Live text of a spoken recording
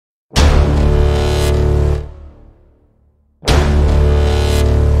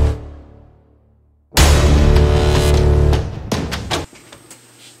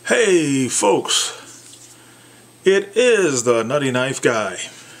Hey folks, it is the Nutty Knife Guy,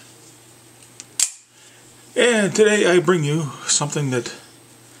 and today I bring you something that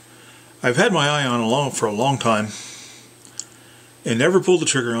I've had my eye on for a long time and never pulled the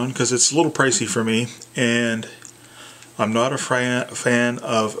trigger on because it's a little pricey for me, and I'm not a fan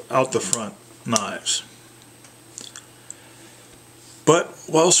of out the front knives. But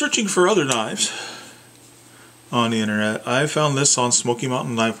while searching for other knives on the internet, I found this on Smoky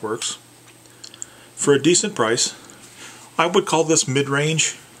Mountain Knife Works for a decent price. I would call this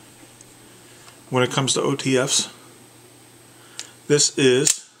mid-range when it comes to OTFs. This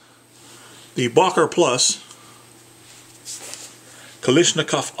is the Boker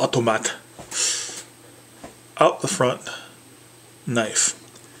Kalashnikov Automat out the front knife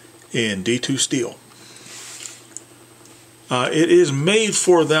in D2 steel. It is made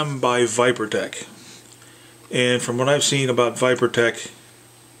for them by Vipertech. And from what I've seen about Vipertech,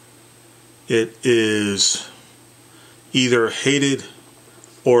 it is either hated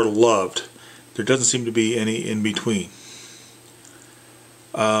or loved. There doesn't seem to be any in between.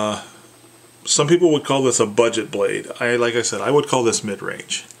 Some people would call this a budget blade. Like I said, I would call this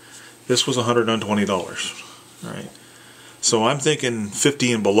mid-range. This was $120. Right? So I'm thinking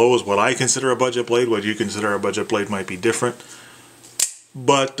 50 and below is what I consider a budget blade. What you consider a budget blade might be different.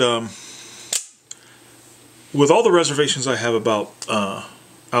 But with all the reservations I have about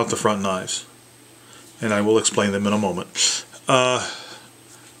out the front knives, and I will explain them in a moment, I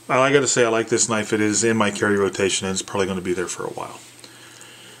gotta say I like this knife. It is in my carry rotation and it's probably going to be there for a while.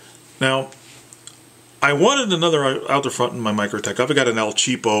 Now, I wanted another out the front in my Microtech. I've got an El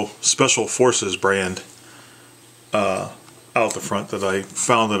Cheapo Special Forces brand out the front that I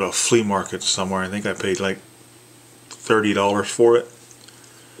found at a flea market somewhere. I think I paid like $30 for it,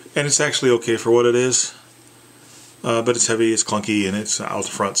 and it's actually okay for what it is. But it's heavy, it's clunky, and it's out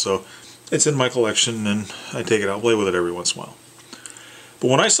the front, so it's in my collection, and I take it out and play with it every once in a while. But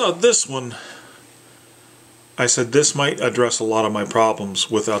when I saw this one, I said this might address a lot of my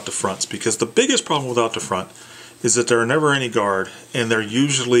problems with out the fronts, because the biggest problem with out the front is that there are never any guard, and they're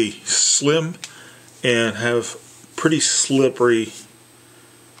usually slim and have pretty slippery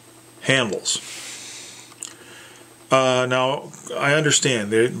handles. Now, I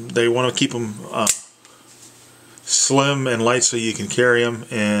understand they want to keep them slim and light so you can carry them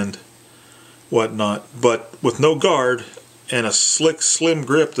and whatnot, but with no guard and a slick, slim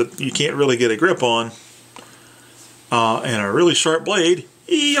grip that you can't really get a grip on, and a really sharp blade,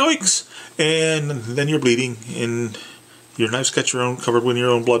 yikes! And then you're bleeding, and your knife's got covered with your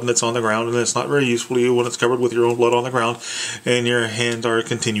own blood, and it's on the ground, and it's not very useful to you when it's covered with your own blood on the ground, and your hands are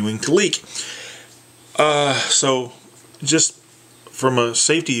continuing to leak. So, just from a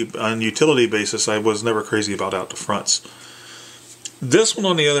safety and utility basis, I was never crazy about out the fronts. This one,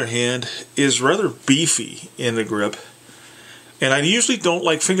 on the other hand, is rather beefy in the grip, and I usually don't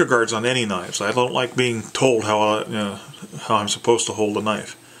like finger guards on any knives. I don't like being told how I'm supposed to hold a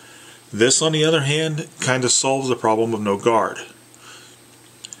knife. This, on the other hand, kind of solves the problem of no guard.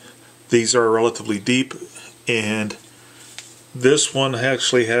 These are relatively deep, and this one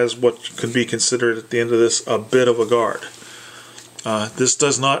actually has what could be considered at the end of this a bit of a guard. This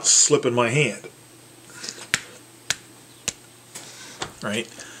does not slip in my hand. Right?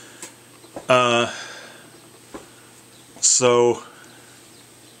 So,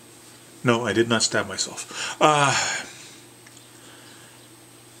 no, I did not stab myself.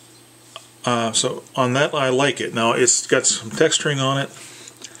 So on that, I like it. Now, it's got some texturing on it.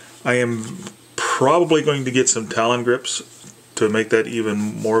 I am probably going to get some Talon grips to make that even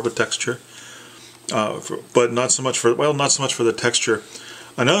more of a texture. But not so much for the texture.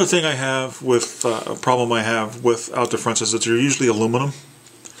 Another thing I have with a problem I have with out the fronts is that they're usually aluminum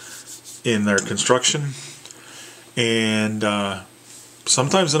in their construction, and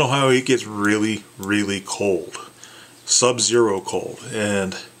sometimes in Ohio it gets really, really cold, sub-zero cold,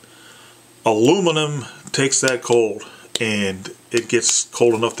 and aluminum takes that cold, and it gets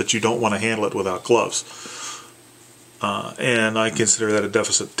cold enough that you don't want to handle it without gloves. And I consider that a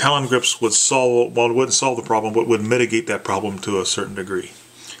deficit. Talon grips would solve, well, it wouldn't solve the problem, but would mitigate that problem to a certain degree.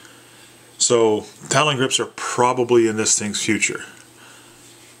 So Talon grips are probably in this thing's future.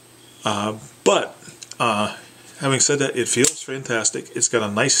 But having said that, it feels fantastic. It's got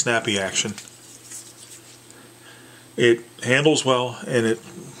a nice snappy action. It handles well, and it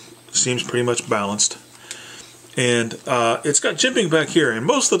seems pretty much balanced. And it's got jimping back here, and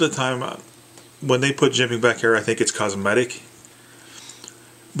most of the time when they put jimping back here, I think it's cosmetic.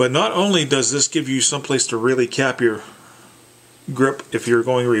 But not only does this give you someplace to really cap your grip if you're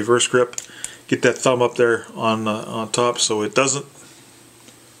going reverse grip, get that thumb up there on top so it doesn't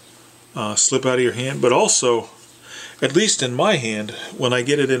slip out of your hand, but also, at least in my hand, when I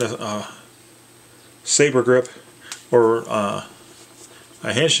get it in a saber grip or a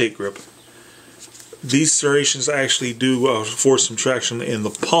handshake grip, these serrations actually do force some traction in the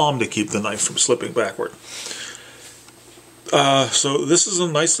palm to keep the knife from slipping backward. So this is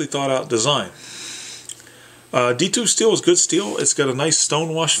a nicely thought out design. D2 steel is good steel. It's got a nice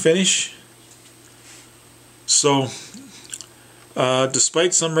stonewash finish. So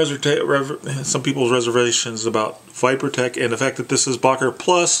despite some people's reservations about Vipertech and the fact that this is Boker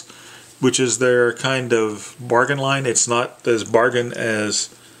Plus, which is their kind of bargain line, it's not as bargain as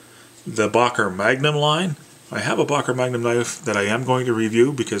the Boker Magnum line. I have a Boker Magnum knife that I am going to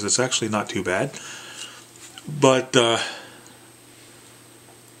review because it's actually not too bad. But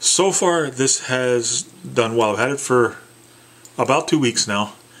so far this has done well. I've had it for about 2 weeks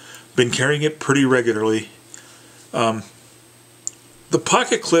now. Been carrying it pretty regularly. The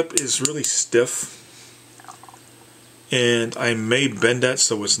pocket clip is really stiff, and I may bend that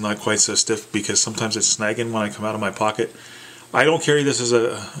so it's not quite so stiff because sometimes it's snagging when I come out of my pocket. I don't carry this as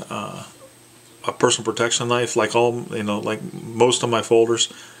a personal protection knife like like most of my folders.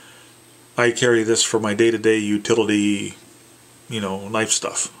 I carry this for my day-to-day utility, knife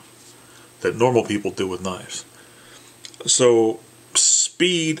stuff that normal people do with knives. So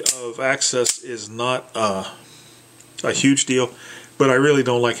speed of access is not a huge deal, but I really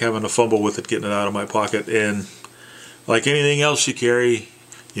don't like having to fumble with it, getting it out of my pocket. And like anything else you carry,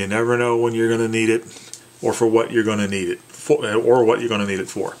 you never know when you're going to need it, or for what you're going to need it for, or what you're going to need it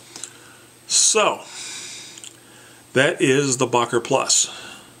for. So that is the Boker Plus.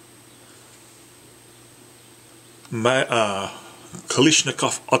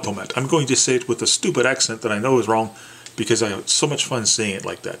 Kalashnikov Automat. I'm going to say it with a stupid accent that I know is wrong because I have so much fun saying it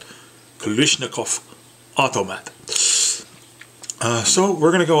like that. Kalasnikov Automat. So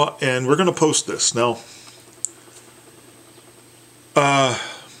we're going to go out and we're going to post this. Now, I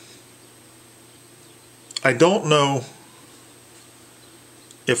don't know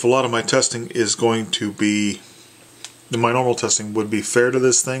if a lot of my testing is going to be, my normal testing would be fair to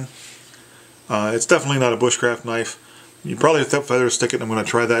this thing. It's definitely not a bushcraft knife. You probably have to feather stick it. I'm going to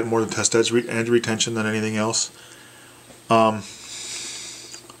try that more to test edge retention than anything else.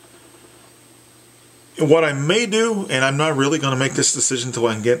 What I may do, and I'm not really going to make this decision until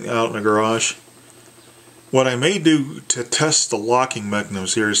I can get out in the garage, what I may do to test the locking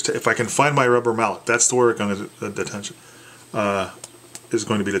mechanisms here is if I can find my rubber mallet. That's the word is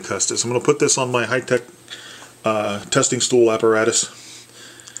going to be to test this. I'm going to put this on my high-tech testing stool apparatus,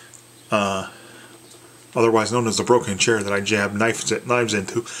 otherwise known as the broken chair that I jab knives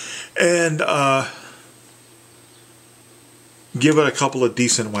into, and give it a couple of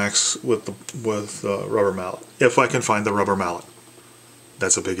decent whacks with rubber mallet, if I can find the rubber mallet.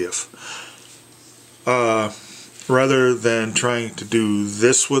 That's a big if. Rather than trying to do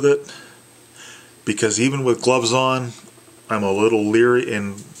this with it, because even with gloves on, I'm a little leery,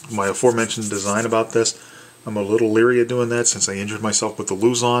 in my aforementioned design about this, I'm a little leery of doing that since I injured myself with the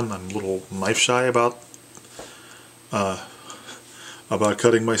Luz on. I'm a little knife shy about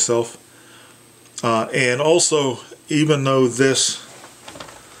cutting myself. And also, even though this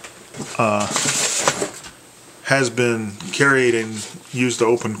has been carried and used to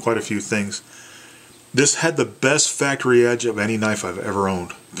open quite a few things, this had the best factory edge of any knife I've ever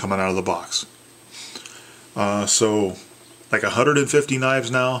owned coming out of the box. So like 150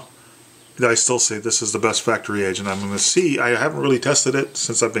 knives now, I still say this is the best factory edge, and I'm going to see, I haven't really tested it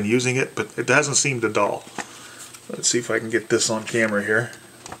since I've been using it, but it hasn't seemed to dull. Let's see if I can get this on camera here.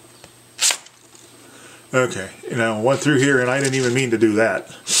 Okay, I went through here and I didn't even mean to do that.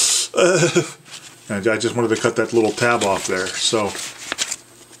 I just wanted to cut that little tab off there. So,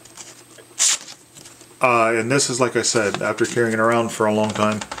 and this is, like I said, after carrying it around for a long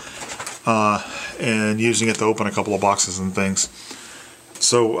time and using it to open a couple of boxes and things.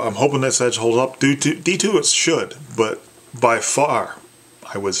 So I'm hoping this edge holds up. D2 it should, but by far,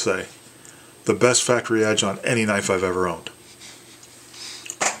 I would say, the best factory edge on any knife I've ever owned.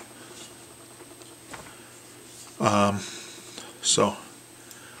 So,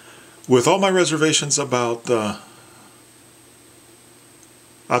 with all my reservations about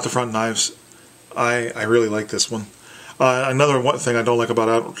out-the-front knives, I really like this one. Another one thing I don't like about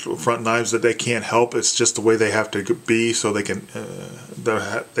out-front knives that they can't help, it's just the way they have to be, so they can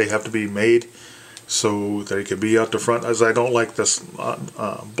they have to be made so they can be out the front, as I don't like this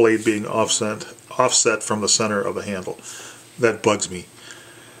blade being offset from the center of the handle. That bugs me.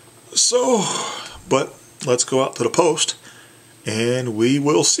 So, but let's go out to the post and we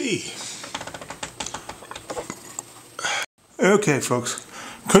will see. Okay, folks,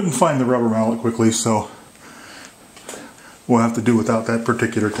 Couldn't find the rubber mallet quickly, so we'll have to do without that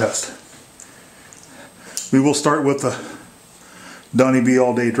particular test. We will start with the Donnie B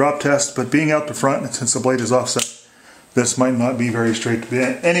all day drop test, but being out the front, and since the blade is offset, this might not be very straight to be.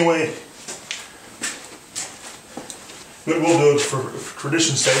 Anyway, but we'll do it for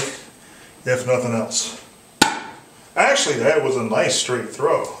tradition's sake, if nothing else. Actually, that was a nice straight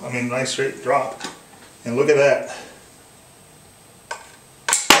throw. I mean, nice straight drop. And look at that.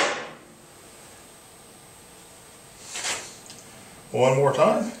 One more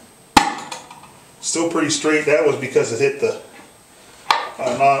time. Still pretty straight. That was because it hit the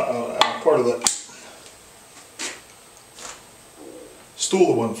part of the stool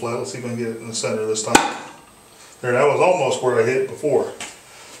that wasn't flat. Let's see if I can get it in the center this time. There, that was almost where I hit it before.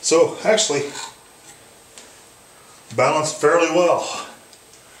 So actually, balanced fairly well.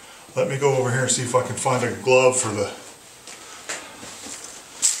 Let me go over here and see if I can find a glove for the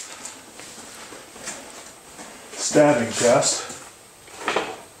stabbing test.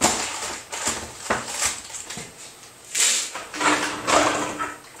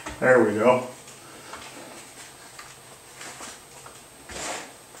 There we go.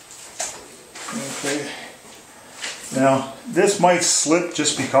 Okay. Now, this might slip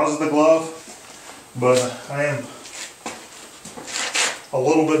just because of the glove, but I am a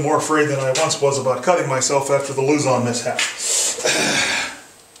little bit more afraid than I once was about cutting myself after the Luzon mishap.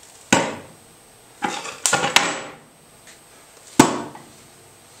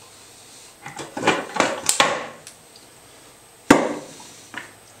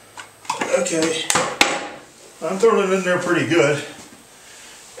 Okay, I'm throwing it in there pretty good,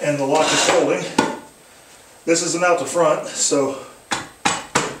 and the lock is holding. This isn't out the front, so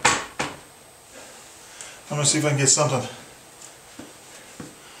I'm going to see if I can get something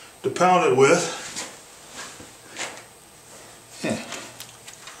to pound it with.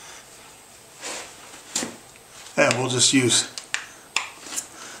 And we'll just use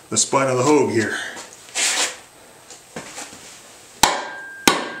the spine of the Hogue here.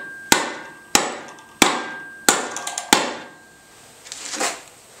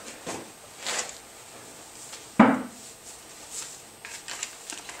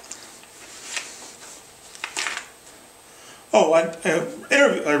 Oh,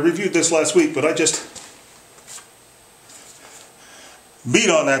 I reviewed this last week, but I just beat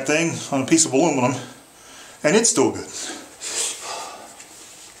on that thing on a piece of aluminum, and it's still good.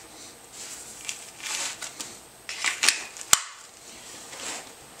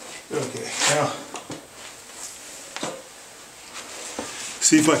 Okay, now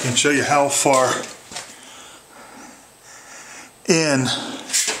see if I can show you how far in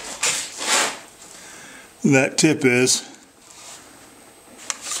that tip is.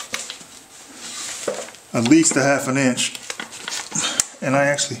 At least a ½ inch, and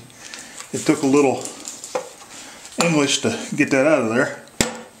it took a little English to get that out of there.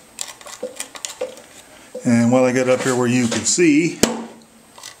 And while I get up here where you can see,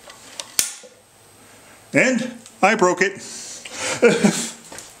 and I broke it.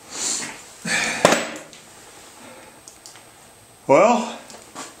 Well,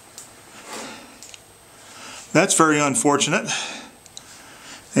 that's very unfortunate,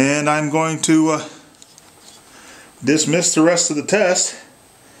 and I'm going to dismiss the rest of the test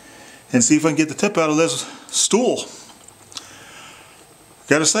and see if I can get the tip out of this stool.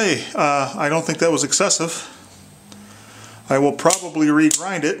 Gotta say, I don't think that was excessive. I will probably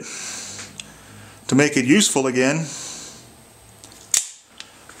regrind it to make it useful again,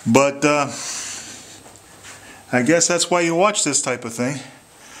 but I guess that's why you watch this type of thing.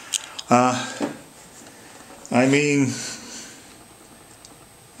 I mean,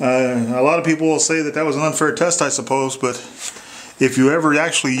 a lot of people will say that was an unfair test, I suppose, but if you ever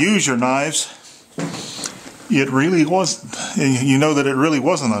actually use your knives, it really wasn't. You know that it really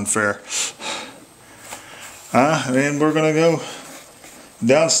wasn't unfair. And we're going to go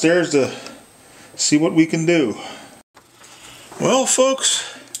downstairs to see what we can do. Well,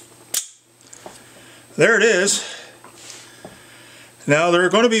 folks, there it is. Now, there are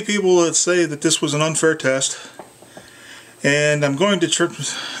going to be people that say that this was an unfair test, and I'm going to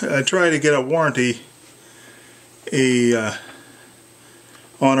try to get a warranty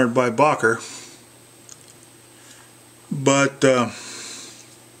honored by Boker, but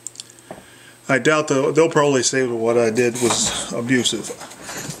I doubt they'll probably say that what I did was abusive.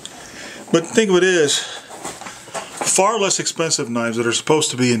 But the thing of it is, far less expensive knives that are supposed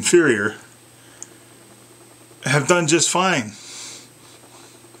to be inferior have done just fine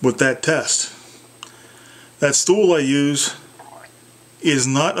with that test. That stool I use is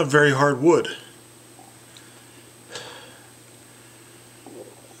not a very hard wood.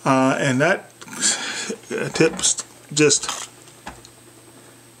 And that tip just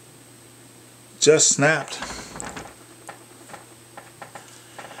snapped.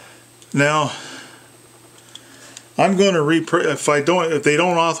 Now I'm going to if they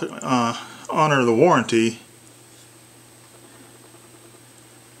don't honor the warranty,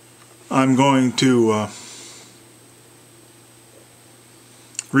 I'm going to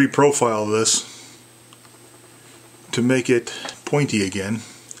reprofile this to make it pointy again,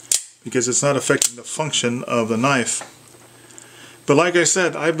 because it's not affecting the function of the knife. But like I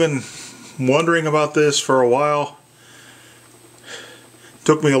said, I've been wondering about this for a while. It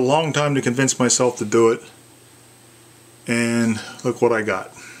took me a long time to convince myself to do it, and look what I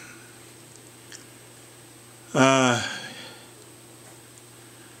got.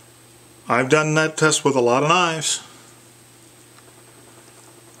 I've done that test with a lot of knives.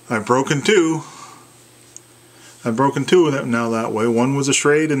 I've broken two. I've broken two of them now that way. One was a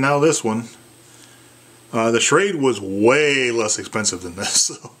Schrade and now this one. The Schrade was way less expensive than this.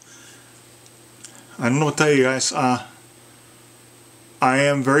 So I don't know what to tell you guys. I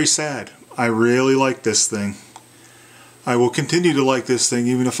am very sad. I really like this thing. I will continue to like this thing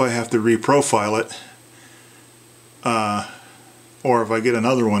even if I have to reprofile it. Or if I get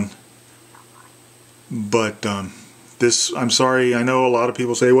another one. But this, I'm sorry, I know a lot of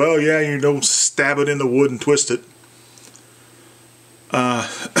people say, well, yeah, you don't stab it in the wood and twist it. Yeah,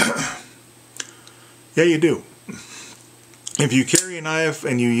 you do. If you carry a knife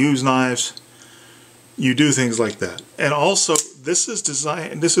and you use knives, you do things like that. And also, this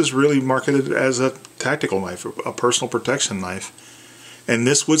is really marketed as a tactical knife, a personal protection knife. And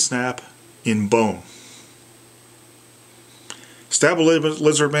this would snap in bone. Stab a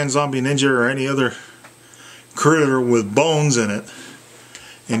lizardman, zombie, ninja, or any other critter with bones in it,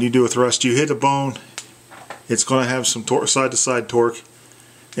 and you do a thrust, you hit a bone, it's going to have some side-to-side torque,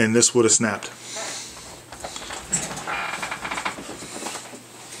 and this would have snapped.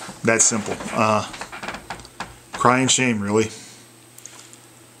 That simple. Crying shame, really.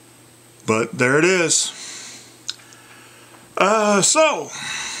 But there it is. So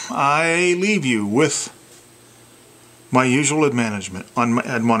I leave you with my usual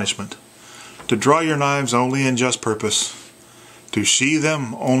admonishment. To draw your knives only in just purpose, to sheathe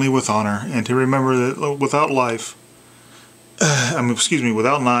them only with honor, and to remember that without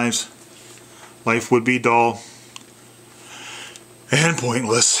without knives, life would be dull and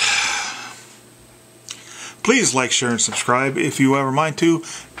pointless. Please like, share, and subscribe if you ever mind to.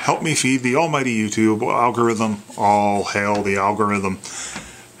 Help me feed the almighty YouTube algorithm. All hail the algorithm.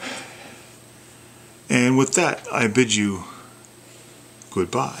 And with that, I bid you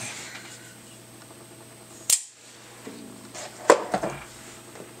goodbye.